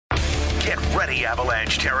Get ready,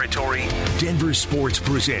 Avalanche territory. Denver Sports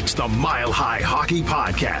presents the Mile High Hockey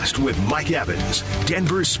Podcast with Mike Evans.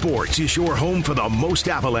 Denver Sports is your home for the most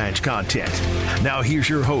Avalanche content. Now here's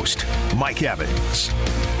your host, Mike Evans.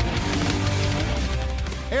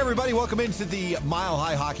 Hey, everybody. Welcome into the Mile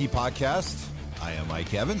High Hockey Podcast. I am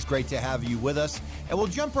Mike Evans. Great to have you with us. And we'll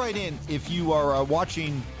jump right in. If you are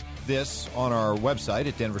watching this on our website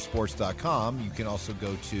at denversports.com, you can also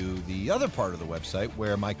go to the other part of the website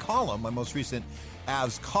where my column, my most recent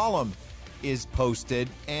Avs column, is posted.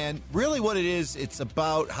 And really what it is, it's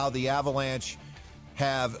about how the Avalanche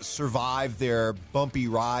have survived their bumpy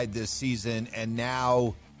ride this season and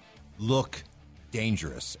now look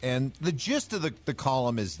dangerous. And the gist of the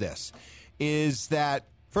column is this, is that,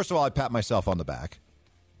 first of all, I pat myself on the back.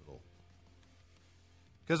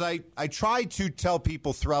 Because I tried to tell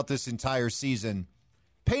people throughout this entire season,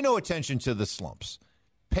 pay no attention to the slumps.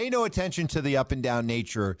 Pay no attention to the up and down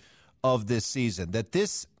nature of this season. That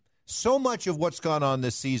so much of what's gone on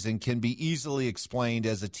this season can be easily explained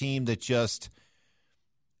as a team that just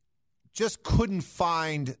couldn't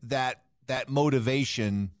find that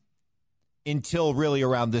motivation until really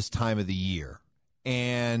around this time of the year.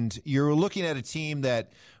 And you're looking at a team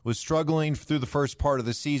that was struggling through the first part of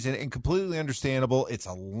the season, and completely understandable. It's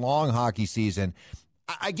a long hockey season.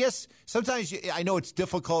 I guess sometimes I know it's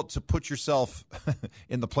difficult to put yourself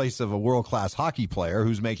in the place of a world-class hockey player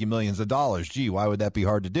who's making millions of dollars. Gee, why would that be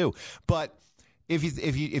hard to do? But if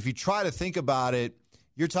you try to think about it,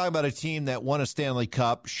 you're talking about a team that won a Stanley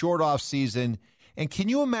Cup, short off season, and can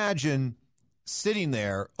you imagine sitting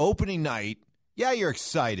there opening night? Yeah, you're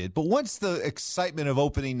excited, but once the excitement of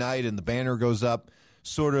opening night and the banner goes up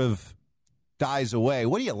sort of dies away,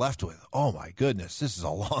 what are you left with? Oh, my goodness, this is a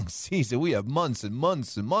long season. We have months and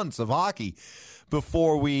months and months of hockey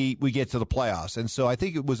before we get to the playoffs. And so I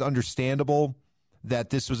think it was understandable that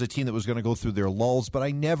this was a team that was going to go through their lulls, but I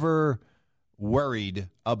never worried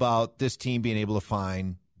about this team being able to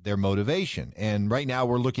find their motivation. And right now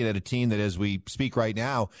we're looking at a team that, as we speak right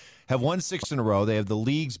now, have won 6 in a row. They have the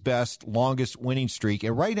league's best, longest winning streak.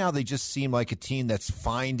 And right now they just seem like a team that's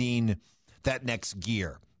finding that next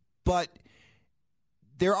gear. But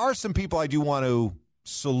there are some people I do want to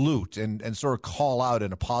salute and sort of call out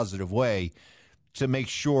in a positive way to make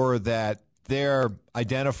sure that they're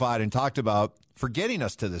identified and talked about for getting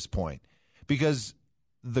us to this point. Because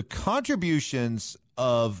the contributions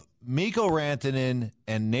of Mikko Rantanen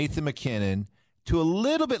and Nathan MacKinnon, to a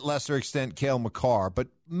little bit lesser extent Cale Makar, but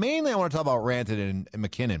mainly I want to talk about Rantanen and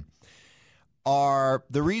MacKinnon, are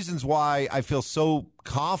the reasons why I feel so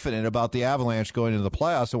confident about the Avalanche going into the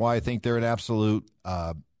playoffs and why I think they're an absolute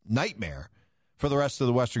nightmare for the rest of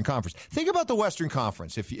the Western Conference. Think about the Western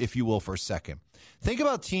Conference, if you will, for a second. Think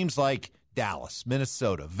about teams like Dallas,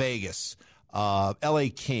 Minnesota, Vegas, LA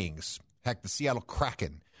Kings, heck, the Seattle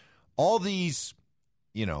Kraken, all these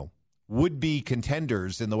would-be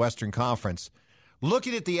contenders in the Western Conference,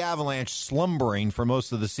 looking at the Avalanche slumbering for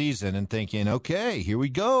most of the season and thinking, okay, here we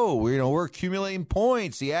go. We're accumulating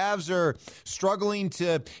points. The Avs are struggling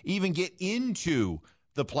to even get into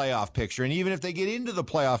the playoff picture. And even if they get into the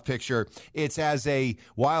playoff picture, it's as a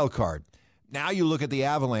wild card. Now you look at the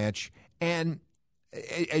Avalanche, and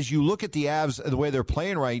as you look at the Avs, the way they're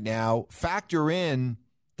playing right now, factor in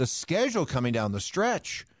the schedule coming down the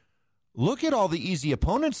stretch. Look at all the easy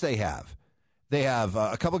opponents they have. They have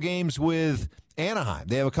a couple games with Anaheim.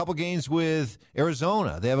 They have a couple games with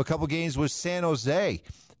Arizona. They have a couple games with San Jose.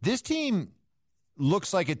 This team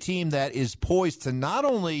looks like a team that is poised to not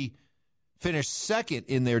only finish second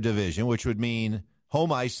in their division, which would mean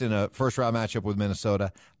home ice in a first-round matchup with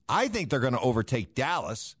Minnesota. I think they're going to overtake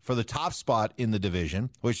Dallas for the top spot in the division,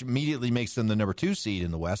 which immediately makes them the number 2 seed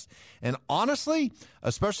in the West. And honestly,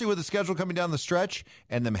 especially with the schedule coming down the stretch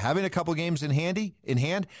and them having a couple games in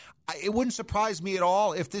hand, it wouldn't surprise me at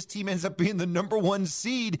all if this team ends up being the number 1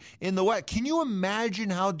 seed in the West. Can you imagine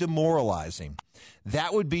how demoralizing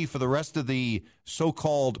that would be for the rest of the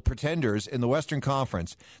so-called pretenders in the Western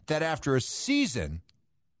Conference, that after a season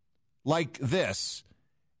like this,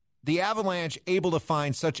 the Avalanche able to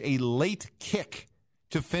find such a late kick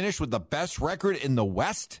to finish with the best record in the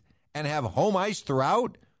West and have home ice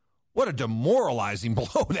throughout? What a demoralizing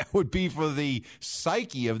blow that would be for the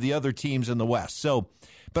psyche of the other teams in the West. So,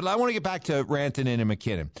 but I want to get back to Rantanen and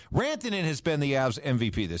MacKinnon. Rantanen has been the Avs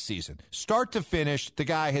MVP this season. Start to finish, the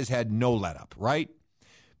guy has had no let-up, right?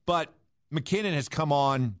 But MacKinnon has come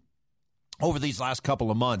on over these last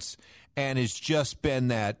couple of months and has just been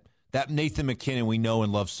that Nathan MacKinnon we know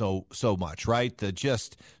and love so much, right? The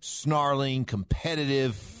just snarling,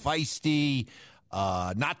 competitive, feisty,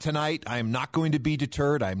 not tonight. I am not going to be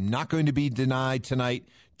deterred. I'm not going to be denied tonight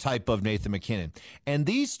type of Nathan MacKinnon. And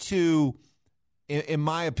these two, in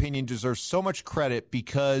my opinion, deserve so much credit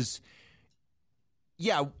because,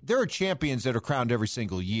 yeah, there are champions that are crowned every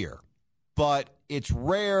single year, but it's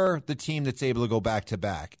rare the team that's able to go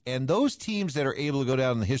back-to-back. And those teams that are able to go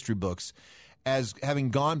down in the history books as having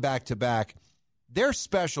gone back-to-back, they're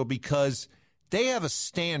special because they have a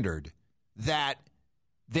standard that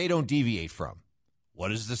they don't deviate from.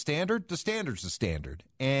 What is the standard? The standard's the standard.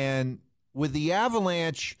 And with the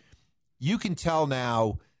Avalanche, you can tell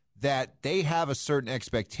now that they have a certain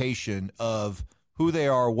expectation of who they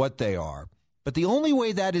are, what they are. But the only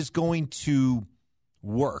way that is going to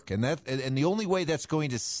work and the only way that's going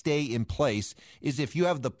to stay in place is if you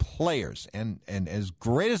have the players. And as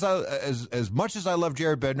great as much as I love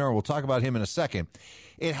Jared Bednar, we'll talk about him in a second,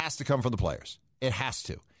 it has to come from the players. It has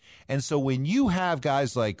to. And so when you have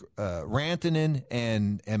guys like Rantanen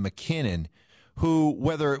and MacKinnon, who,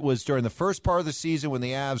 whether it was during the first part of the season when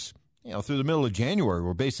the Avs, through the middle of January,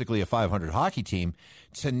 were basically a 500 hockey team,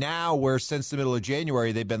 to now where since the middle of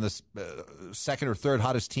January they've been the second or third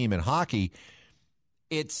hottest team in hockey.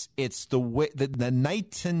 It's the way the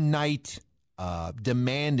night to night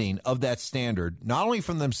demanding of that standard, not only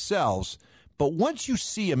from themselves, but once you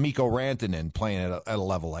see a Mikko Rantanen playing at a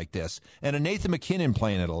level like this and a Nathan MacKinnon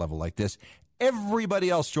playing at a level like this,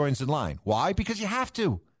 everybody else joins in line. Why? Because you have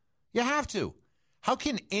to. You have to. How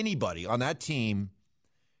can anybody on that team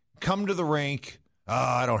come to the rink,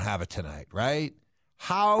 I don't have it tonight, right?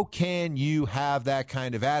 How can you have that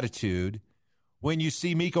kind of attitude when you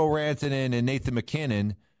see Mikko Rantanen and Nathan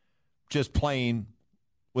MacKinnon just playing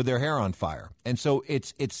with their hair on fire? And so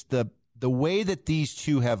it's the way that these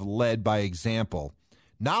two have led by example,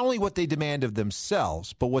 not only what they demand of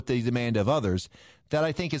themselves, but what they demand of others, that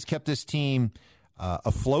I think has kept this team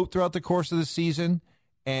afloat throughout the course of the season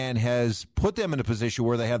and has put them in a position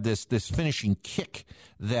where they have this finishing kick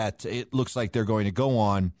that it looks like they're going to go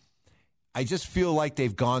on. I just feel like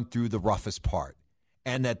they've gone through the roughest part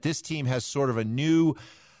and that this team has sort of a new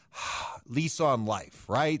lease on life,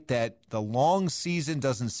 right? That the long season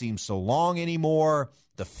doesn't seem so long anymore.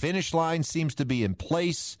 The finish line seems to be in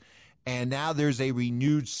place, and now there's a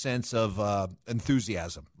renewed sense of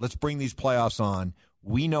enthusiasm. Let's bring these playoffs on.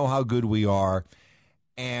 We know how good we are.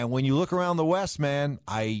 And when you look around the West, man,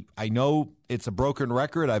 I know it's a broken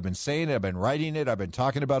record. I've been saying it. I've been writing it. I've been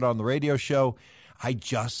talking about it on the radio show. I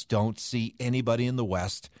just don't see anybody in the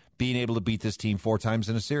West being able to beat this team 4 times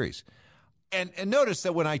in a series. And notice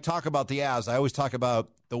that when I talk about the Avs, I always talk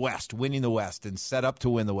about the West, winning the West, and set up to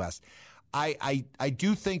win the West. I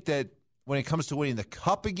do think that when it comes to winning the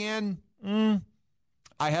Cup again,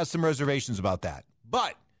 I have some reservations about that.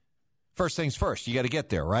 But first things first, you got to get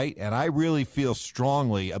there, right? And I really feel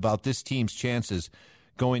strongly about this team's chances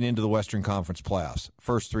going into the Western Conference playoffs,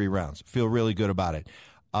 first 3 rounds. Feel really good about it.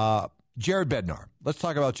 Jared Bednar. Let's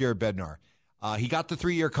talk about Jared Bednar. He got the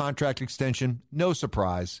 3-year contract extension. No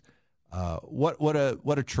surprise. What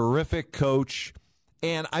a terrific coach.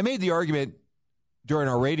 And I made the argument during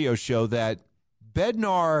our radio show that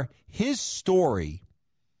Bednar, his story,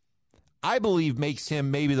 I believe, makes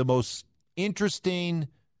him maybe the most interesting,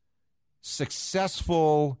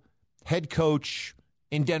 successful head coach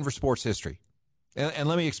in Denver sports history. And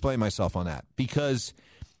let me explain myself on that. Because,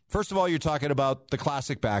 first of all, you're talking about the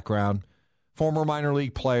classic background, former minor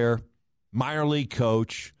league player, minor league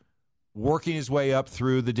coach, working his way up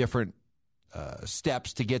through the different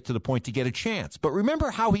steps to get to the point to get a chance. But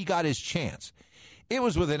remember how he got his chance. It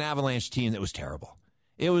was with an Avalanche team that was terrible.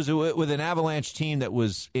 It was with an Avalanche team that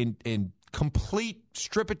was in complete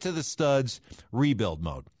strip it to the studs rebuild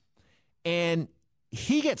mode. And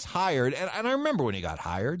he gets hired, and I remember when he got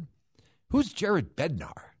hired. Who's Jared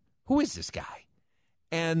Bednar? Who is this guy?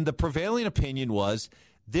 And the prevailing opinion was,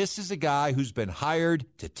 this is a guy who's been hired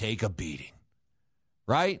to take a beating,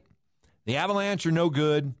 right? The Avalanche are no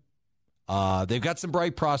good. They've got some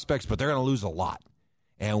bright prospects, but they're going to lose a lot.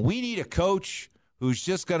 And we need a coach who's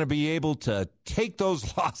just going to be able to take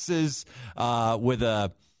those losses with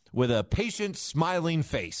a patient, smiling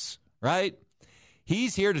face, right?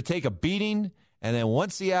 He's here to take a beating, and then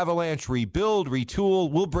once the Avalanche rebuild, retool,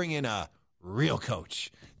 we'll bring in a real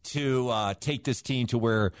coach to take this team to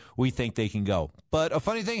where we think they can go. But a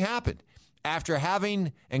funny thing happened. After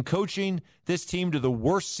having and coaching this team to the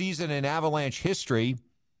worst season in Avalanche history,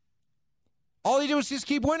 all he did was just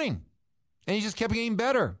keep winning. And he just kept getting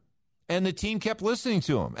better. And the team kept listening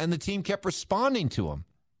to him. And the team kept responding to him.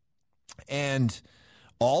 And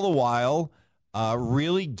all the while,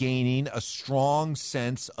 really gaining a strong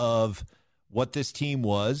sense of what this team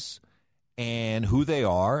was and who they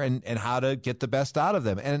are and how to get the best out of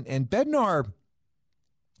them. And Bednar,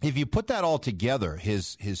 if you put that all together,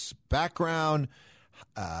 his background,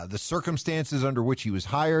 the circumstances under which he was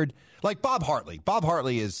hired, like Bob Hartley. Bob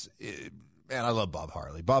Hartley is, man, I love Bob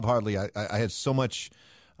Hartley. Bob Hartley, I had so much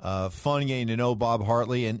fun getting to know Bob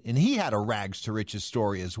Hartley, and he had a rags to riches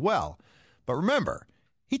story as well. But remember,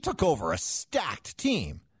 he took over a stacked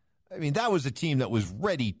team. I mean, that was a team that was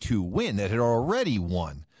ready to win, that had already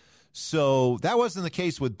won. So that wasn't the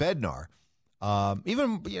case with Bednar.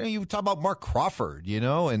 Even, you talk about Mark Crawford,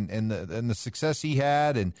 and the success he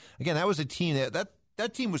had. And again, that was a team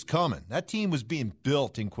that team was coming. That team was being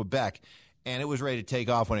built in Quebec, and it was ready to take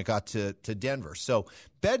off when it got to Denver. So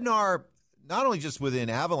Bednar, not only just within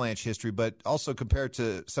Avalanche history, but also compared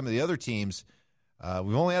to some of the other teams,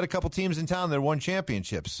 we've only had a couple teams in town that won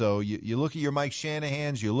championships. So you look at your Mike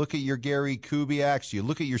Shanahans, you look at your Gary Kubiaks, you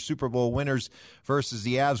look at your Super Bowl winners versus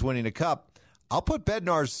the Avs winning a cup. I'll put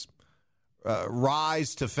Bednar's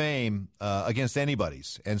rise to fame against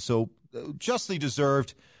anybody's. And so justly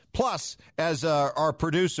deserved. Plus, as our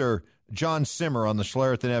producer, John Simmer on the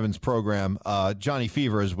Schlereth and Evans program, Johnny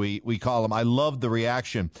Fever, as we call him, I loved the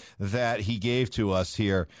reaction that he gave to us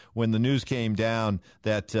here when the news came down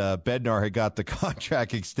that Bednar had got the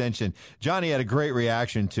contract extension. Johnny had a great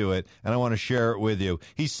reaction to it, and I want to share it with you.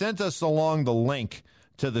 He sent us along the link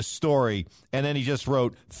to the story, and then he just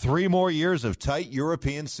wrote, 3 more years of tight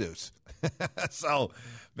European suits. So,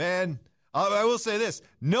 man, I will say this.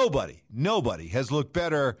 Nobody has looked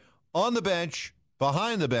better on the bench,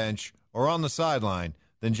 behind the bench, or on the sideline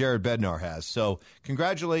than Jared Bednar has. So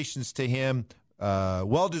congratulations to him.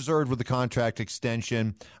 Well-deserved with the contract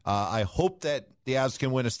extension. I hope that the Avs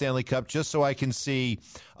can win a Stanley Cup just so I can see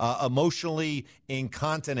emotionally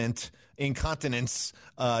incontinence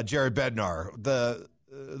Jared Bednar.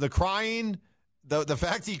 The crying, the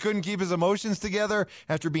fact he couldn't keep his emotions together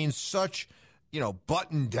after being such,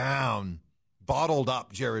 buttoned down, bottled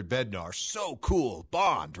up Jared Bednar. So cool.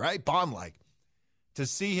 Bond, right? Bond-like. To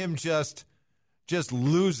see him just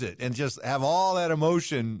lose it and just have all that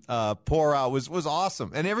emotion pour out was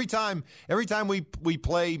awesome. And every time we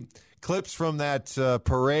play clips from that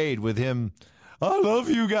parade with him, I love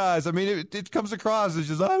you guys. I mean, it comes across as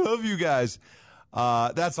just, I love you guys.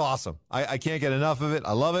 That's awesome. I can't get enough of it.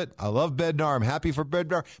 I love it. I love Bednar. I'm happy for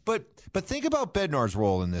Bednar. But think about Bednar's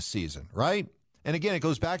role in this season, right? And again, it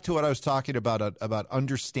goes back to what I was talking about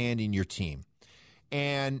understanding your team.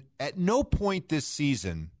 And at no point this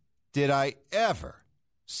season did I ever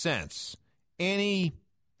sense any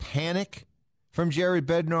panic from Jared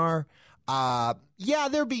Bednar.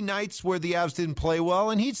 There'd be nights where the Avs didn't play well,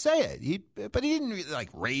 and he'd say it. But he didn't really,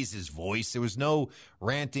 raise his voice. There was no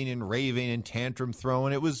ranting and raving and tantrum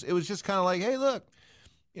throwing. It was just kind of like, hey, look,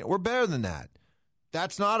 we're better than that.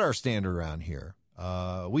 That's not our standard around here.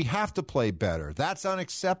 We have to play better. That's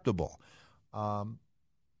unacceptable.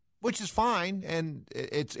 Which is fine, and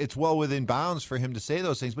it's well within bounds for him to say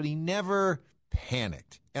those things, but he never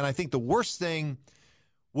panicked. And I think the worst thing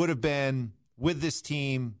would have been with this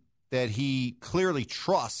team that he clearly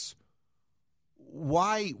trusts.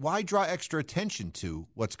 Why draw extra attention to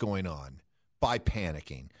what's going on by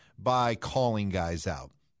panicking, by calling guys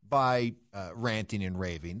out, by ranting and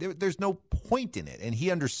raving? There's no point in it, and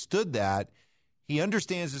he understood that. He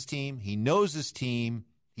understands his team. He knows his team.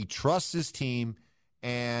 He trusts his team.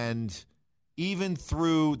 And even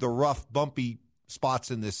through the rough, bumpy spots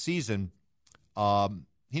in this season,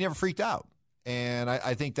 he never freaked out. And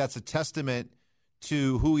I think that's a testament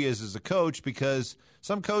to who he is as a coach, because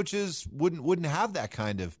some coaches wouldn't have that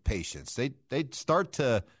kind of patience. They'd start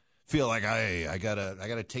to feel like, hey, I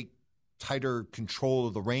gotta take tighter control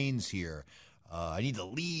of the reins here. I need to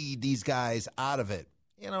lead these guys out of it.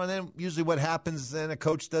 And then usually what happens then a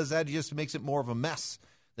coach does that, he just makes it more of a mess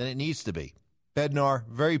than it needs to be. Bednar,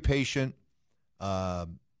 very patient,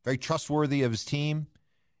 very trustworthy of his team,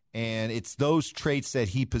 and it's those traits that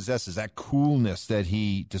he possesses, that coolness that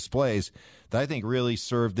he displays, that I think really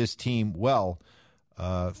served this team well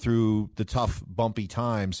through the tough, bumpy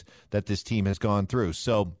times that this team has gone through.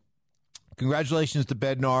 So congratulations to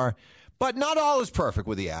Bednar, but not all is perfect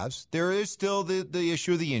with the Avs. There is still the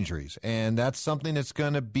issue of the injuries, and that's something that's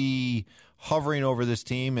going to be hovering over this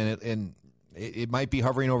team, and it might be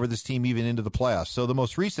hovering over this team even into the playoffs. So the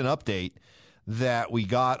most recent update that we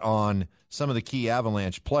got on some of the key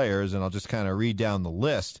Avalanche players, and I'll just kind of read down the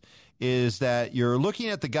list, is that you're looking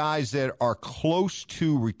at the guys that are close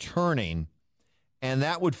to returning, and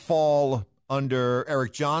that would fall under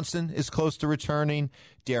Eric Johnson is close to returning.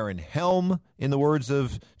 Darren Helm, in the words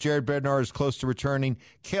of Jared Bednar, is close to returning.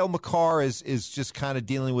 Cale Makar is just kind of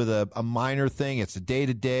dealing with a minor thing. It's a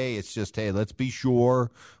day-to-day. It's just, hey, let's be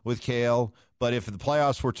sure with Cale. But if the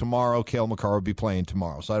playoffs were tomorrow, Cale Makar would be playing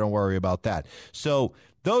tomorrow, so I don't worry about that. So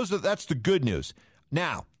that's the good news.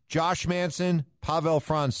 Now, Josh Manson, Pavel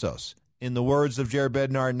Francouz, in the words of Jared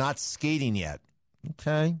Bednar, not skating yet.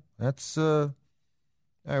 Okay, that's all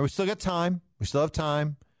right, we still got time. We still have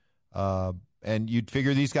time. And you'd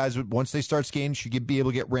figure these guys, once they start skating, should be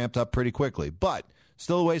able to get ramped up pretty quickly. But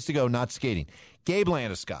still a ways to go, not skating. Gabe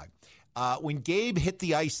Landeskog. When Gabe hit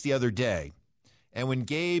the ice the other day, and when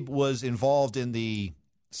Gabe was involved in the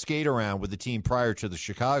skate-around with the team prior to the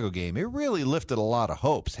Chicago game, it really lifted a lot of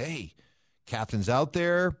hopes. Hey, captain's out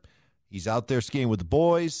there. He's out there skating with the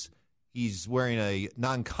boys. He's wearing a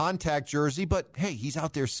non-contact jersey, but, hey, he's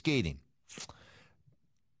out there skating.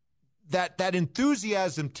 That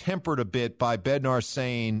enthusiasm tempered a bit by Bednar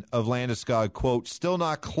saying of Landeskog, quote, still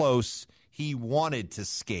not close. He wanted to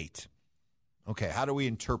skate. Okay, how do we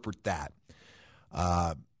interpret that?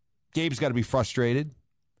 Gabe's got to be frustrated.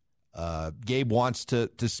 Gabe wants to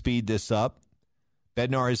speed this up.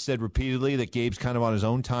 Bednar has said repeatedly that Gabe's kind of on his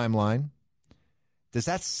own timeline. Does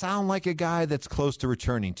that sound like a guy that's close to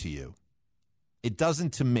returning to you? It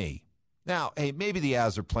doesn't to me. Now, hey, maybe the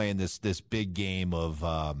Avs are playing this big game of,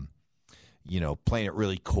 playing it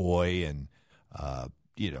really coy and,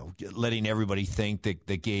 letting everybody think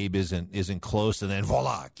that Gabe isn't close. And then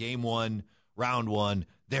voila, game one, round one,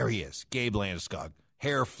 there he is, Gabe Landeskog.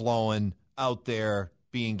 Hair flowing, out there,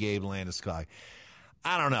 being Gabe Landeskog.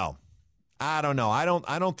 I don't know.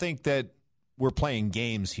 I don't think that we're playing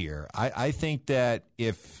games here. I think that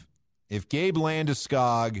if Gabe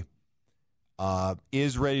Landeskog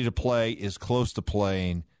is ready to play, is close to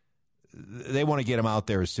playing, they want to get him out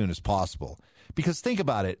there as soon as possible. Because think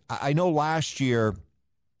about it. I know last year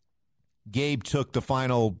Gabe took the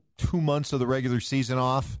final 2 months of the regular season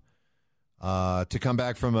off to come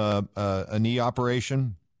back from a knee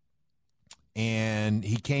operation. And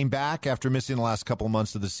he came back after missing the last couple of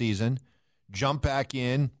months of the season, jumped back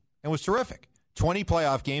in, and was terrific. 20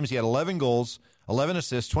 playoff games. He had 11 goals, 11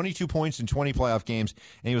 assists, 22 points in 20 playoff games,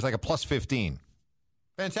 and he was like a plus 15.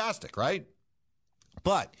 Fantastic, right?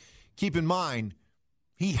 But keep in mind,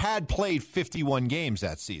 he had played 51 games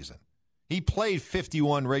that season. He played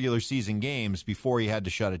 51 regular season games before he had to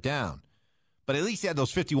shut it down. But at least he had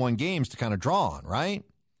those 51 games to kind of draw on, right?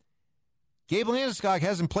 Gabe Landeskog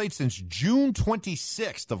hasn't played since June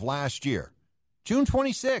 26th of last year. June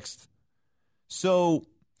 26th. So,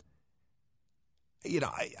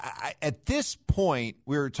 I at this point,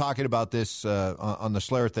 we were talking about this on the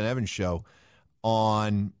Schlereth and Evans show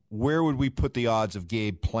on where would we put the odds of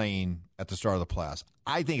Gabe playing at the start of the playoffs.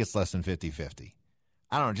 I think it's less than 50-50.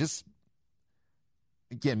 I don't know, just,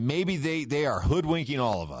 again, maybe they are hoodwinking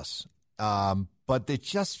all of us. But it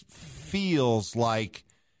just feels like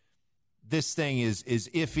this thing is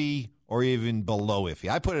iffy or even below iffy.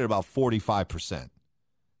 I put it about 45%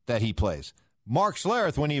 that he plays. Mark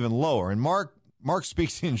Schlereth went even lower, and Mark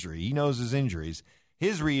speaks injury. He knows his injuries.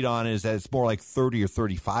 His read on it is that it's more like 30 or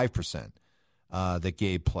 35% that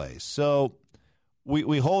Gabe plays. So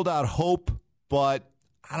we hold out hope, but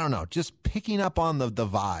I don't know, just picking up on the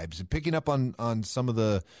vibes and picking up on some of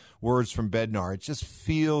the words from Bednar, it just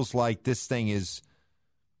feels like this thing is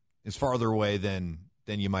farther away than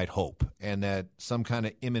you might hope, and that some kind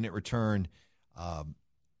of imminent return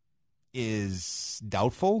is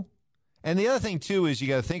doubtful. And the other thing, too, is you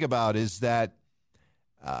got to think about is that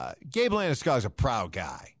Gabe Landeskog's a proud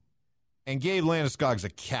guy, and Gabe Landeskog's a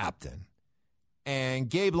captain, and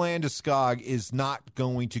Gabe Landeskog is not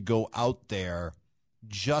going to go out there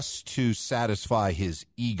just to satisfy his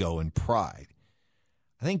ego and pride.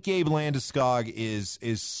 I think Gabe Landeskog is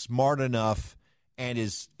smart enough and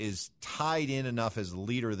is tied in enough as the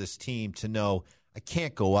leader of this team to know I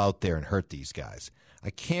can't go out there and hurt these guys.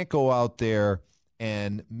 I can't go out there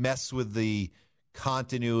and mess with the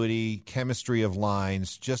continuity, chemistry of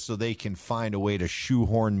lines just so they can find a way to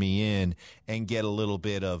shoehorn me in and get a little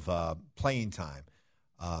bit of playing time,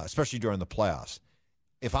 especially during the playoffs.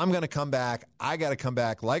 If I'm going to come back, I got to come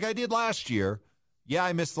back like I did last year. Yeah,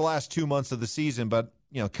 I missed the last 2 months of the season, but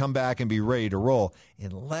come back and be ready to roll.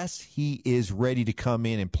 Unless he is ready to come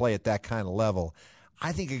in and play at that kind of level,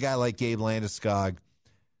 I think a guy like Gabe Landeskog,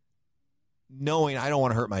 knowing I don't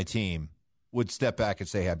want to hurt my team, would step back and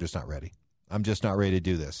say, hey, I'm just not ready. I'm just not ready to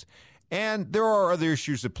do this. And there are other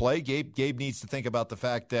issues at play. Gabe needs to think about the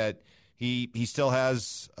fact that he still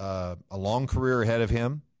has a long career ahead of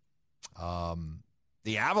him.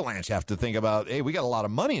 The Avalanche have to think about, hey, we got a lot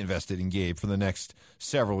of money invested in Gabe for the next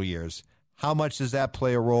several years. How much does that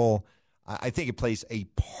play a role? I think it plays a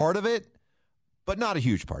part of it, but not a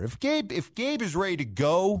huge part. If Gabe is ready to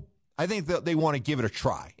go, I think that they want to give it a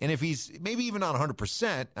try. And if he's maybe even not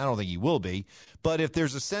 100%, I don't think he will be, but if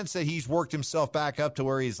there's a sense that he's worked himself back up to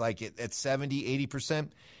where he's like at 70, 80%,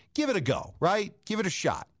 give it a go, right? Give it a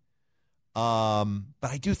shot. But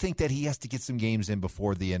I do think that he has to get some games in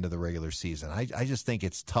before the end of the regular season. I just think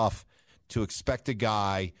it's tough to expect a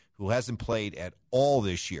guy who hasn't played at all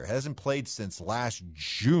this year, hasn't played since last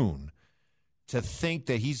June, to think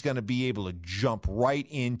that he's going to be able to jump right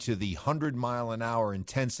into the 100-mile-an-hour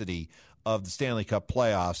intensity of the Stanley Cup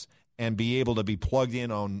playoffs and be able to be plugged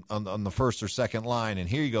in on the first or second line. And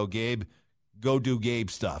here you go, Gabe. Go do Gabe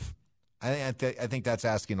stuff. I think that's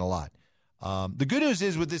asking a lot. The good news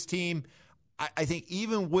is with this team, I think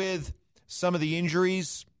even with some of the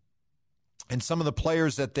injuries and some of the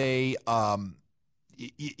players that they are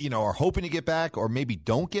hoping to get back or maybe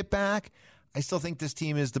don't get back, I still think this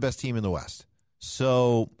team is the best team in the West.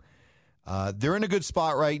 So they're in a good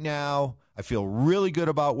spot right now. I feel really good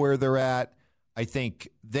about where they're at. I think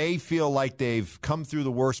they feel like they've come through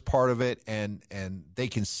the worst part of it, and they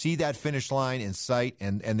can see that finish line in sight,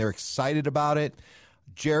 and they're excited about it.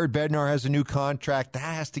 Jared Bednar has a new contract. That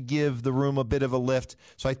has to give the room a bit of a lift.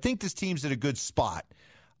 So I think this team's in a good spot.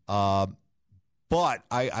 But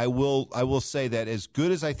I will say that as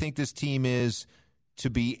good as I think this team is to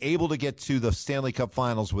be able to get to the Stanley Cup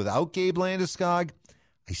Finals without Gabe Landeskog,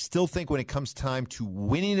 I still think when it comes time to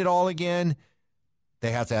winning it all again, they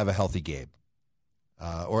have to have a healthy Gabe,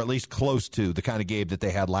 or at least close to the kind of Gabe that they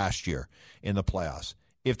had last year in the playoffs.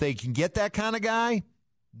 If they can get that kind of guy,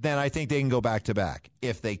 then I think they can go back-to-back.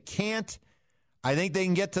 If they can't, I think they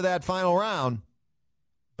can get to that final round.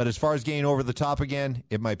 But as far as getting over the top again,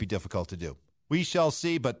 it might be difficult to do. We shall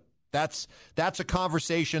see, but that's a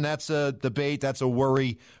conversation, that's a debate, that's a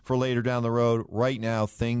worry for later down the road. Right now,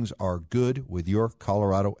 things are good with your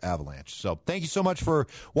Colorado Avalanche. So thank you so much for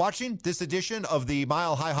watching this edition of the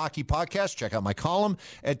Mile High Hockey Podcast. Check out my column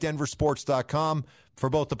at denversports.com. For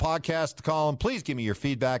both the podcast, the column, please give me your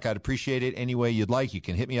feedback. I'd appreciate it any way you'd like. You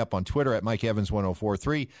can hit me up on Twitter at Mike Evans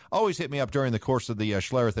 1043. Always hit me up during the course of the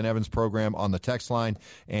Schlereth and Evans program on the text line,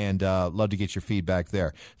 and love to get your feedback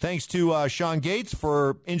there. Thanks to Sean Gates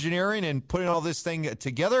for engineering and putting all this thing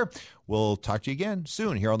together. We'll talk to you again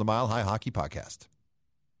soon here on the Mile High Hockey Podcast.